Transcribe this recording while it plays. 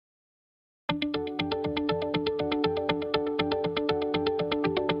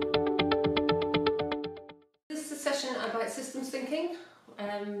systems thinking.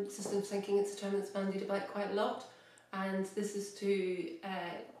 Systems thinking, it's a term that's bandied about quite a lot, and this is to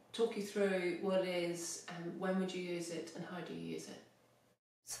talk you through what it is, when would you use it, and how do you use it.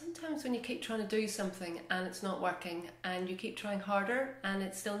 Sometimes when you keep trying to do something and it's not working, and you keep trying harder and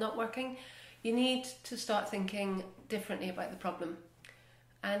it's still not working, you need to start thinking differently about the problem.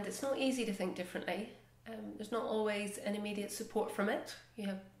 And it's not easy to think differently. There's not always an immediate support from it.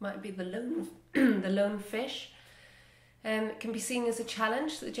 Might be the lone fish. It can be seen as a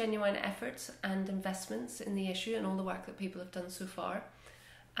challenge, the genuine efforts and investments in the issue and all the work that people have done so far.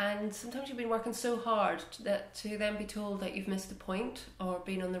 And sometimes you've been working so hard that to then be told that you've missed a point or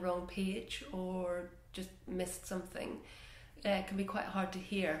been on the wrong page or just missed something can be quite hard to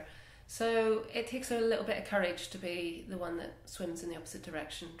hear. So it takes a little bit of courage to be the one that swims in the opposite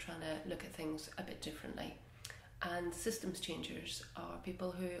direction, trying to look at things a bit differently. And systems changers are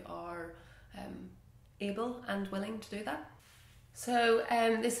people who are able and willing to do that. So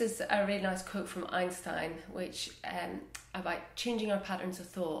this is a really nice quote from Einstein, which about changing our patterns of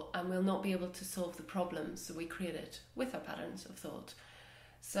thought, and we'll not be able to solve the problems that we created with our patterns of thought.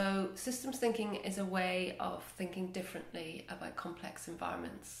 So systems thinking is a way of thinking differently about complex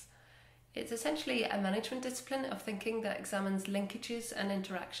environments. It's essentially a management discipline of thinking that examines linkages and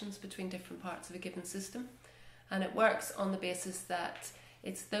interactions between different parts of a given system, and it works on the basis that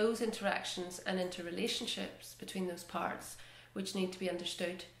it's those interactions and interrelationships between those parts which need to be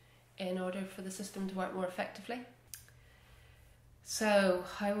understood in order for the system to work more effectively. So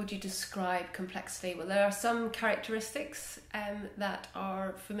how would you describe complexity? Well, there are some characteristics that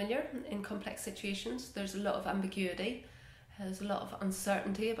are familiar in complex situations. There's a lot of ambiguity. There's a lot of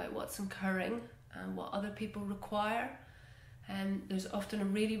uncertainty about what's occurring and what other people require. There's often a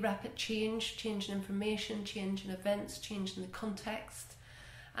really rapid change in information, change in events, change in the context.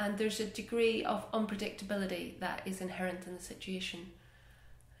 And there's a degree of unpredictability that is inherent in the situation.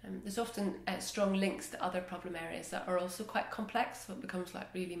 There's often strong links to other problem areas that are also quite complex, so it becomes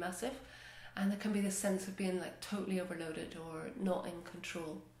like really massive. And there can be this sense of being like totally overloaded or not in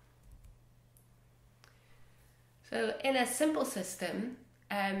control. So in a simple system,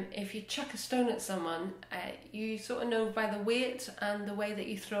 if you chuck a stone at someone, you sort of know by the weight and the way that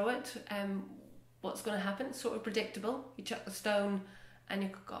you throw it what's going to happen. It's sort of predictable. You chuck the stone and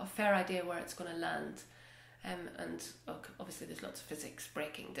you've got a fair idea where it's going to land. And obviously there's lots of physics,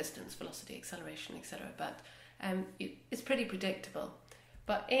 braking, distance, velocity, acceleration, etc. But it's pretty predictable.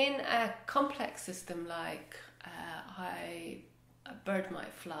 But in a complex system like how a bird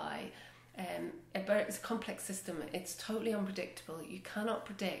might fly, it's a complex system. It's totally unpredictable. You cannot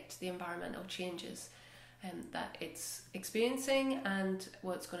predict the environmental changes that it's experiencing and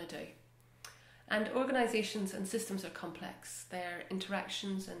what it's going to do. And organisations and systems are complex. Their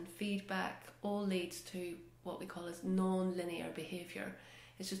interactions and feedback all leads to what we call as non-linear behaviour.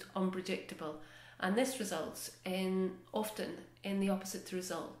 It's just unpredictable. And this results often in the opposite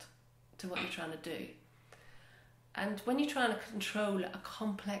result to what you're trying to do. And when you're trying to control a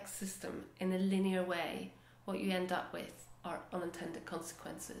complex system in a linear way, what you end up with are unintended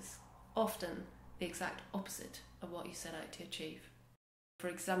consequences, often the exact opposite of what you set out to achieve. For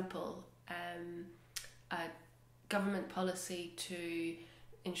example, a government policy to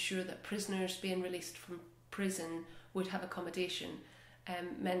ensure that prisoners being released from prison would have accommodation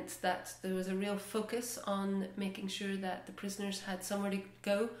meant that there was a real focus on making sure that the prisoners had somewhere to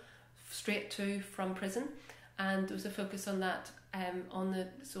go straight to from prison, and there was a focus on that on the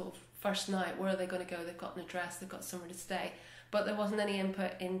sort of first night. Where are they going to go? They've got an address, they've got somewhere to stay, but there wasn't any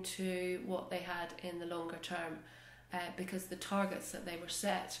input into what they had in the longer term because the targets that they were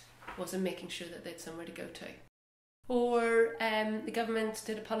set wasn't making sure that they had somewhere to go to. Or the government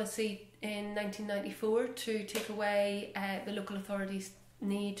did a policy in 1994 to take away the local authorities'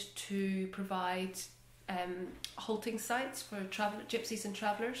 need to provide halting sites for gypsies and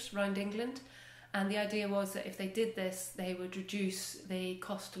travellers around England. And the idea was that if they did this, they would reduce the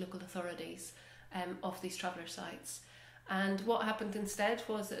cost to local authorities of these traveller sites. And what happened instead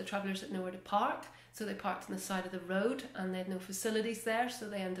was that the travellers had nowhere to park, so they parked on the side of the road and they had no facilities there, so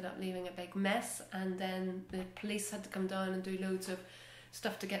they ended up leaving a big mess. And then the police had to come down and do loads of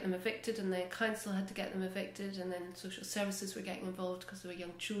stuff to get them evicted, and the council had to get them evicted, and then social services were getting involved because there were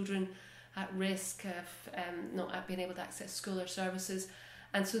young children at risk of not being able to access school or services.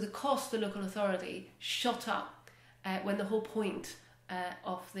 And so the cost to the local authority shot up when the whole point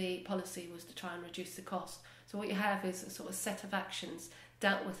of the policy was to try and reduce the cost. So what you have is a sort of set of actions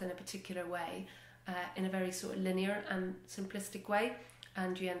dealt with in a particular way, in a very sort of linear and simplistic way,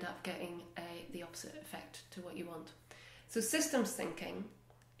 and you end up getting the opposite effect to what you want. So systems thinking,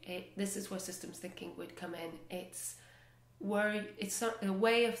 this is where systems thinking would come in. It's where it's a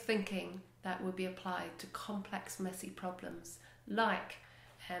way of thinking that would be applied to complex, messy problems, like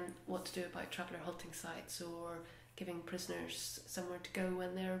what to do about traveller halting sites or giving prisoners somewhere to go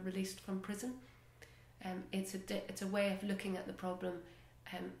when they're released from prison. It's a way of looking at the problem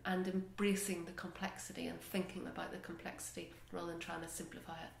and embracing the complexity and thinking about the complexity rather than trying to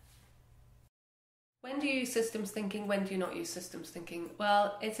simplify it. When do you use systems thinking? When do you not use systems thinking?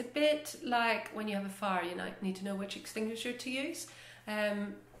 Well, it's a bit like when you have a fire, you need to know which extinguisher to use.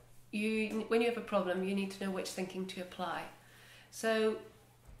 When you have a problem, you need to know which thinking to apply. So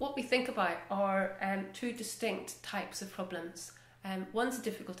what we think about are two distinct types of problems. One's a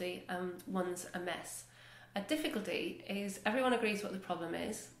difficulty and one's a mess. A difficulty is everyone agrees what the problem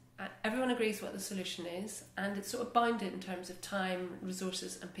is, everyone agrees what the solution is, and it's sort of bounded in terms of time,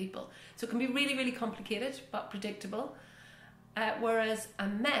 resources and people. So it can be really, really complicated but predictable. Whereas a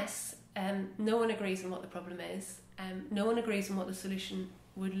mess, no one agrees on what the problem is, no one agrees on what the solution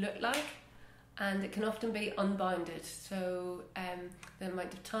would look like, and it can often be unbounded. So the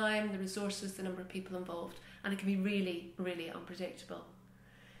amount of time, the resources, the number of people involved, and it can be really, really unpredictable.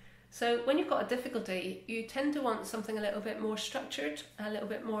 So when you've got a difficulty, you tend to want something a little bit more structured, a little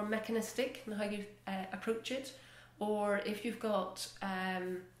bit more mechanistic in how you approach it. Or if you've got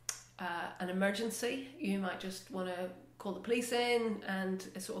an emergency, you might just want to call the police in, and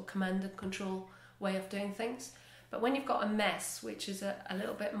a sort of command and control way of doing things. But when you've got a mess, which is a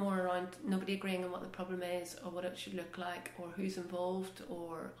little bit more around nobody agreeing on what the problem is, or what it should look like, or who's involved,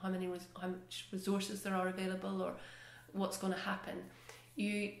 or how much resources there are available, or what's going to happen,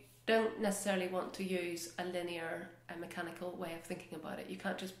 you don't necessarily want to use a linear and mechanical way of thinking about it. You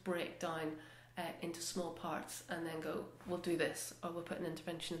can't just break down into small parts and then go, we'll do this, or we'll put an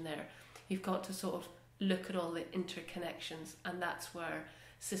intervention in there. You've got to sort of look at all the interconnections, and that's where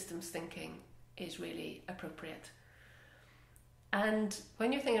systems thinking is really appropriate. And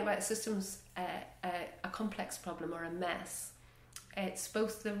when you're thinking about systems, a complex problem or a mess, it's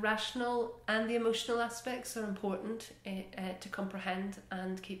both the rational and the emotional aspects are important to comprehend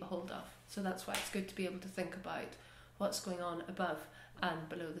and keep a hold of. So that's why it's good to be able to think about what's going on above and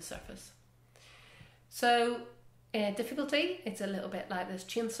below the surface. So difficulty, it's a little bit like this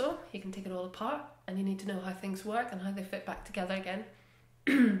chainsaw. You can take it all apart and you need to know how things work and how they fit back together again.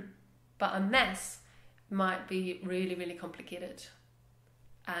 But a mess might be really, really complicated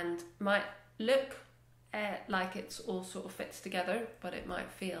and might look like it's all sort of fits together, but it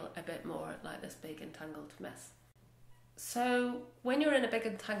might feel a bit more like this big entangled mess. So when you're in a big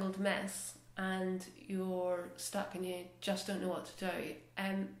entangled mess and you're stuck and you just don't know what to do,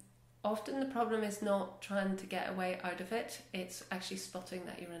 often the problem is not trying to get a way out of it, it's actually spotting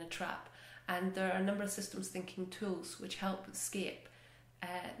that you're in a trap. And there are a number of systems thinking tools which help escape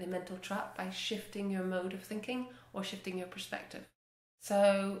the mental trap by shifting your mode of thinking or shifting your perspective.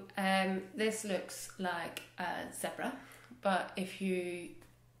 So this looks like a zebra, but if you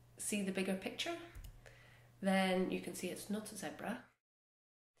see the bigger picture, then you can see it's not a zebra.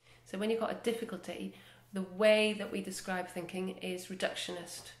 So when you've got a difficulty, the way that we describe thinking is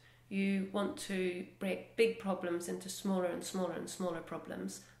reductionist. You want to break big problems into smaller and smaller and smaller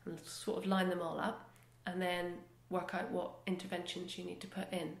problems and sort of line them all up and then work out what interventions you need to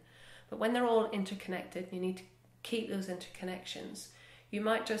put in. But when they're all interconnected, you need to keep those interconnections. You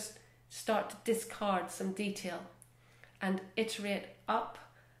might just start to discard some detail and iterate up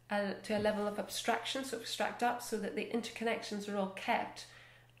to a level of abstraction, so abstract up so that the interconnections are all kept,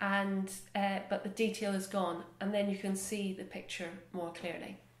 and but the detail is gone, and then you can see the picture more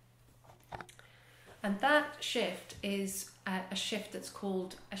clearly. And that shift is a shift that's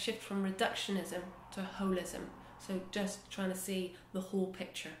called a shift from reductionism to holism, so just trying to see the whole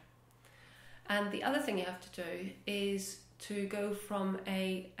picture. And the other thing you have to do is to go from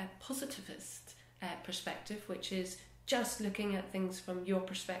a positivist perspective, which is just looking at things from your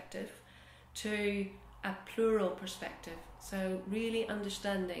perspective, to a plural perspective. So really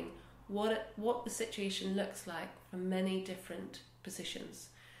understanding what the situation looks like from many different positions.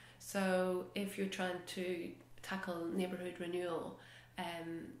 So if you're trying to tackle neighbourhood renewal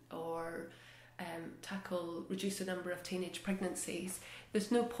or reduce the number of teenage pregnancies,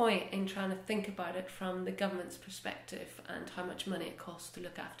 there's no point in trying to think about it from the government's perspective and how much money it costs to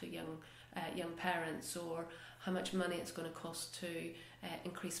look after young parents, or how much money it's going to cost to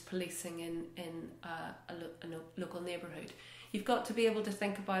increase policing in a local neighbourhood. You've got to be able to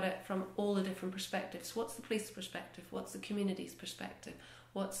think about it from all the different perspectives. What's the police perspective? What's the community's perspective?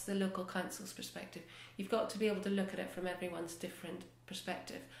 What's the local council's perspective? You've got to be able to look at it from everyone's different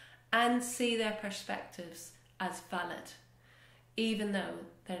perspective and see their perspectives as valid, even though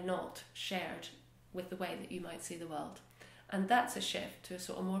they're not shared with the way that you might see the world. And that's a shift to a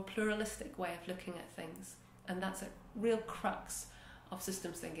sort of more pluralistic way of looking at things. And that's a real crux of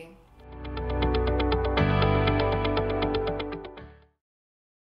systems thinking.